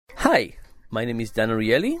Hi, my name is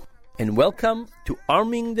Ariely, and welcome to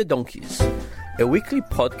Arming the Donkeys, a weekly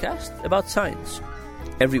podcast about science.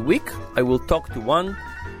 Every week, I will talk to one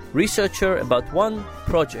researcher about one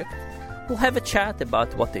project. We'll have a chat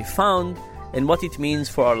about what they found and what it means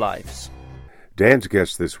for our lives. Dan's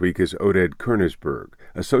guest this week is Oded Koenigsberg,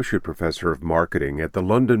 Associate Professor of Marketing at the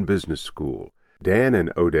London Business School. Dan and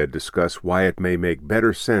Oded discuss why it may make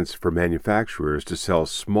better sense for manufacturers to sell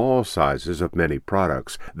small sizes of many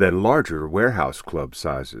products than larger warehouse club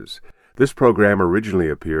sizes. This program originally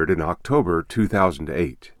appeared in October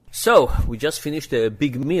 2008. So, we just finished a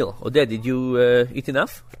big meal. Oded, did you eat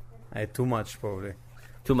enough? I had too much, probably.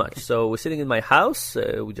 Too much. So, we're sitting in my house.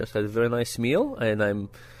 We just had a very nice meal, and I'm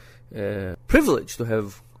privileged to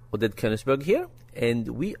have Oded Koenigsberg here. And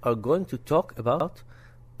we are going to talk about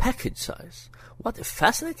package size. What a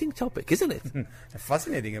fascinating topic, isn't it?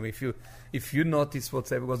 Fascinating. I mean, if you notice what's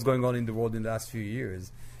going on in the world in the last few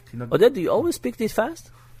years. Oded, do you always speak this fast?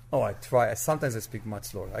 Oh, I try. Sometimes I speak much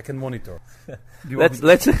slower. I can monitor.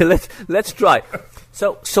 Let's try.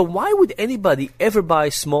 So why would anybody ever buy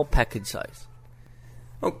small package size?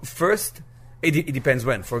 Oh, first, it depends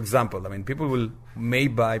when. For example, I mean, people may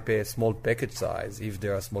buy a small package size if they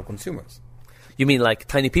are small consumers. You mean like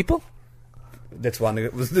tiny people? That's one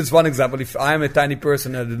example. If I am a tiny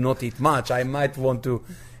person and do not eat much, I might want to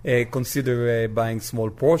consider buying small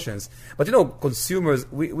portions. But consumers,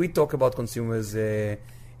 we talk about consumers who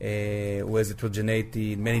has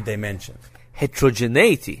heterogeneity in many dimensions.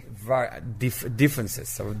 Heterogeneity?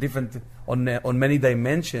 Differences, or different on many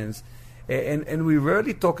dimensions. And we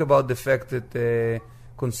rarely talk about the fact that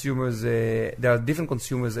consumers, there are different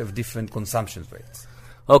consumers have different consumption rates.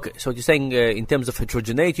 Okay, so you're saying in terms of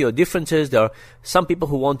heterogeneity or differences, there are some people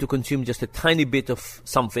who want to consume just a tiny bit of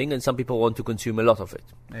something, and some people want to consume a lot of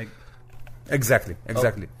it. Exactly.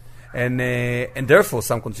 Okay. And therefore,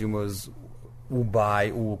 some consumers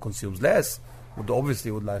who consumes less would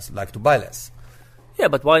like to buy less. Yeah,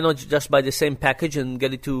 but why not just buy the same package and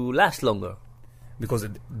get it to last longer? Because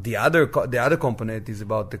the other component is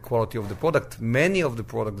about the quality of the product. Many of the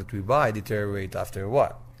products that we buy deteriorate after a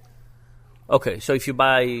while. Okay, so if you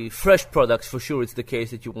buy fresh products, for sure it's the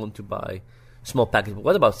case that you want to buy small packages. But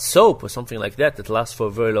what about soap or something like that lasts for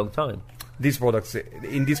a very long time? These products,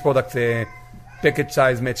 package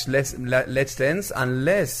size makes less sense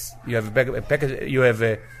unless you have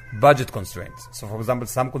a budget constraints. So, for example,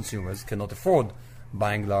 some consumers cannot afford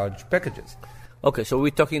buying large packages. Okay, so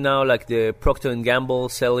we're talking now like the Procter & Gamble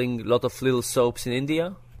selling a lot of little soaps in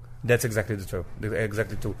India? That's exactly true.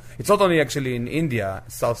 It's not only actually in India,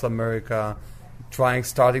 South America,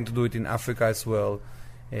 starting to do it in Africa as well.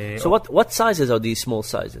 So what sizes are these small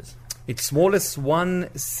sizes? It's smallest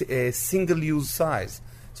one single-use size.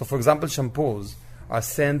 So, for example, shampoos are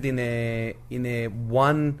sent in a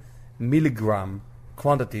 1 milligram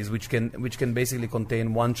quantities, which can basically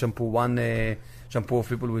contain one shampoo of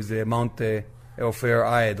people with the amount of hair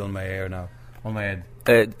I had on my head.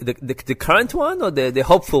 The current one or the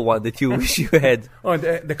hopeful one that you wish you had? Oh,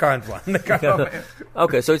 the current one.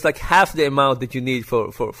 Okay, so it's like half the amount that you need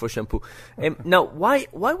for shampoo. Now, why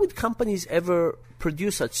would companies ever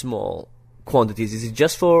produce such small quantities? Is it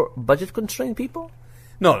just for budget constrained people?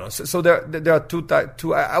 No. So there are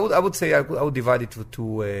two. I would say I would divide it to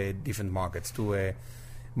two different markets.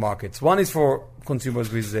 Markets. One is for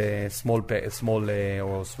consumers with smaller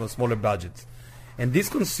budgets. And these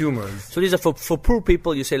consumers... So these are for poor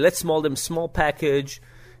people. You say, let's small package,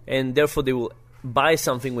 and therefore they will buy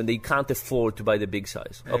something when they can't afford to buy the big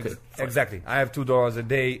size. Okay, exactly. I have $2 a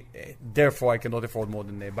day, therefore I cannot afford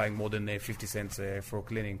buying more than 50 cents for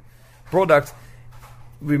cleaning products.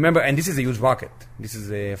 Remember, and this is a huge market. This is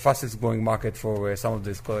the fastest growing market for some of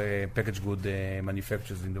these packaged good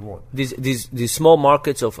manufacturers in the world. These small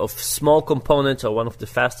markets of small components are one of the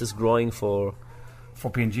fastest growing for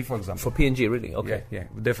P&G, for example. For P&G, really? Okay. Yeah,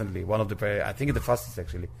 definitely. One of I think the fastest,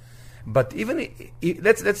 actually. But even,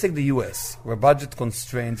 let's take the US, where budget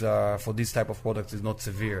constraints for this type of products is not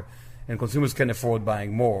severe, and consumers can afford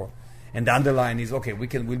buying more. And the underline is, okay,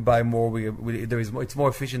 we'll buy more, it's more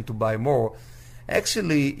efficient to buy more.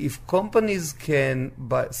 Actually, if companies can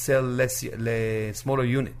sell smaller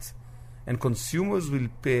units, and consumers will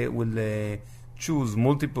choose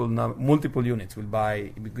multiple units, will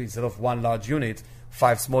buy, instead of one large unit,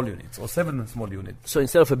 5 small units or 7 small units. So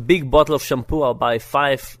instead of a big bottle of shampoo, I'll buy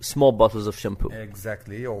 5 small bottles of shampoo.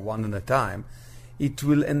 Exactly, or one at a time. It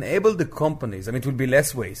will enable the companies, it will be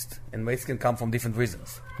less waste, and waste can come from different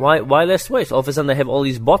reasons. Why less waste? All of a sudden I have all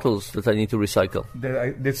these bottles that I need to recycle.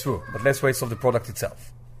 That's true, but less waste of the product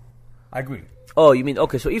itself. I agree. Oh, you mean,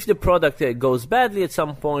 okay, so if the product goes badly at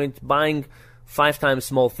some point, buying 5 times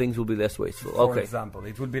small things will be less wasteful. For Okay. example,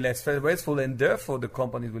 it will be less wasteful, and therefore the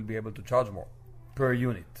companies will be able to charge more per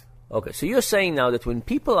unit. Okay. So you're saying now that when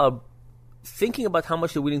people are thinking about how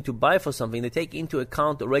much they're willing to buy for something, they take into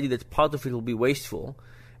account already that part of it will be wasteful,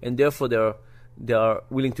 and therefore they are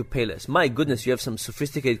willing to pay less. My goodness, you have some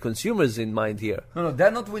sophisticated consumers in mind here. No,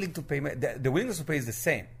 they're not willing to pay. The willingness to pay is the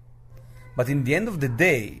same, but in the end of the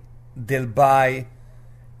day, they'll buy.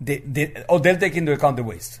 They'll take into account the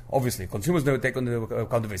waste. Obviously, consumers never take into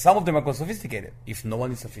account the waste. Some of them are sophisticated. If no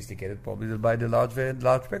one is sophisticated, probably they'll buy the large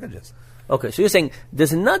packages. Okay, so you're saying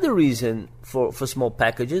there's another reason for small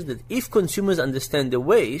packages, that if consumers understand the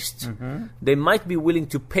waste, they might be willing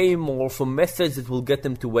to pay more for methods that will get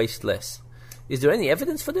them to waste less. Is there any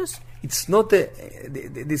evidence for this? It's not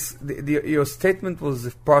your statement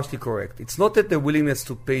was partially correct. It's not that the willingness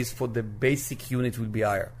to pay for the basic unit will be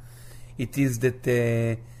higher. It is that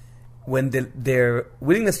when their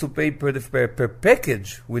willingness to pay per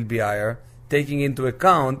package will be higher, taking into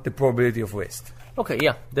account the probability of waste. Okay,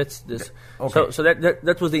 yeah, that's this. Okay. So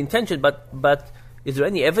that was the intention, but is there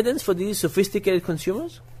any evidence for these sophisticated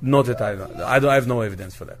consumers? Not that I have no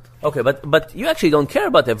evidence for that. Okay, but you actually don't care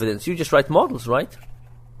about evidence. You just write models, right?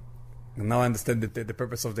 Now I understand the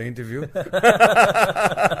purpose of the interview.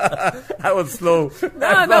 I was slow.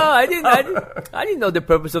 No, I didn't know the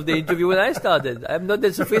purpose of the interview when I started. I'm not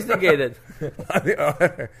that sophisticated.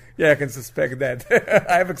 Yeah, I can suspect that.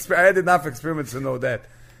 I had enough experiments to know that.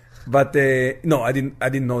 But no, I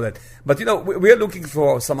didn't know that. But we are looking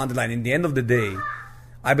for some underlying. In the end of the day,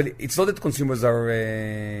 I believe it's not that consumers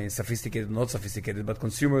are sophisticated or not sophisticated, but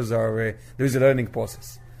consumers are. There is a learning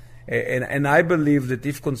process, and I believe that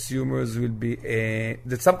if consumers will be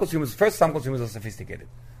some consumers are sophisticated,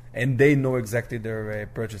 and they know exactly their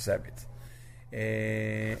purchase habits.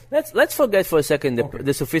 Let's forget for a second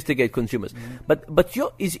the sophisticated consumers. But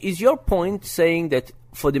is your point saying that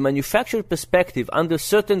for the manufacturer perspective, under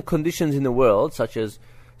certain conditions in the world, such as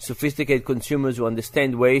sophisticated consumers who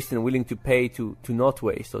understand waste and willing to pay to not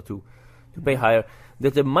waste or to pay higher,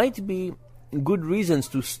 that there might be good reasons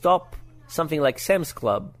to stop something like Sam's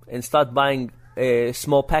Club and start buying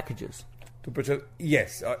small packages? To purchase,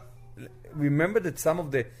 yes. Remember that some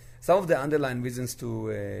of the underlying reasons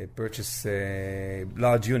to purchase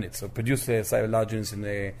large units or produce large units in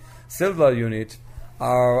a cellular unit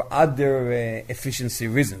are other efficiency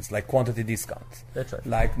reasons, like quantity discounts. That's right.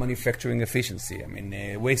 Like manufacturing efficiency. I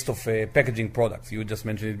mean, waste of packaging products. You just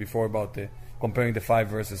mentioned it before about comparing the 5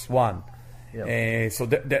 versus 1. Yeah. So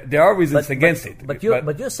there are reasons against it. But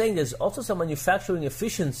you're saying there's also some manufacturing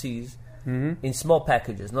efficiencies in small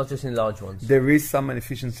packages, not just in large ones. There is some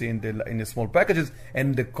inefficiency in the small packages,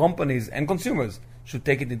 and the companies and consumers should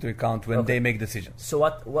take it into account when they make decisions. So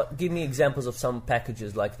what? Give me examples of some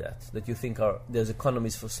packages like that you think there's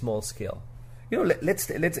economies for small scale. Let's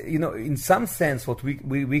in some sense, what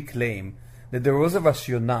we claim that there was a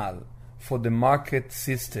rationale for the market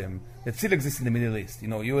system that still exists in the Middle East.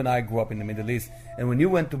 You and I grew up in the Middle East, and when you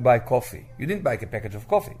went to buy coffee, you didn't buy a package of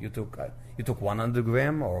coffee. You took 100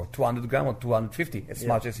 gram or 200 gram or 250, as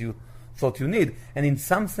much as you thought you need. And in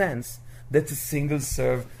some sense, that's a single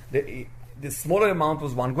serve. The smaller amount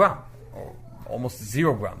was 1 gram, or almost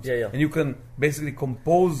 0 grams. Yeah. And you can basically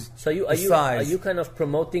compose size. Are you kind of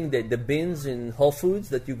promoting the bins in Whole Foods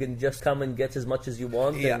that you can just come and get as much as you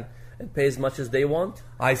want and pay as much as they want?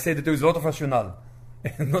 I say that there is a lot of rationale.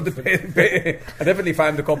 Not to pay. Definitely, if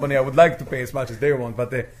I'm the company, I would like to pay as much as they want.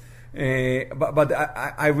 But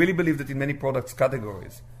I really believe that in many products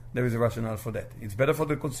categories, there is a rationale for that. It's better for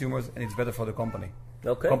the consumers and it's better for the companies,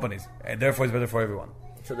 and therefore it's better for everyone.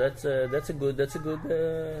 So that's a good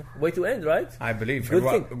way to end, right? I believe. Good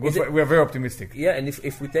thing. We are very optimistic. Yeah, and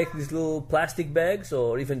if we take these little plastic bags,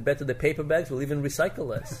 or even better, the paper bags, we'll even recycle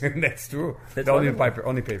less. That's true. That's only paper.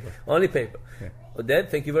 Only paper. Yeah. Oded,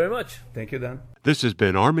 thank you very much. Thank you, Dan. This has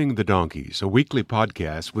been Arming the Donkeys, a weekly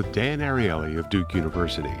podcast with Dan Ariely of Duke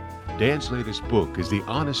University. Dan's latest book is The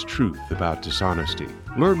Honest Truth About Dishonesty.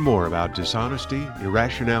 Learn more about dishonesty,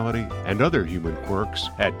 irrationality, and other human quirks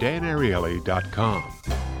at danariely.com.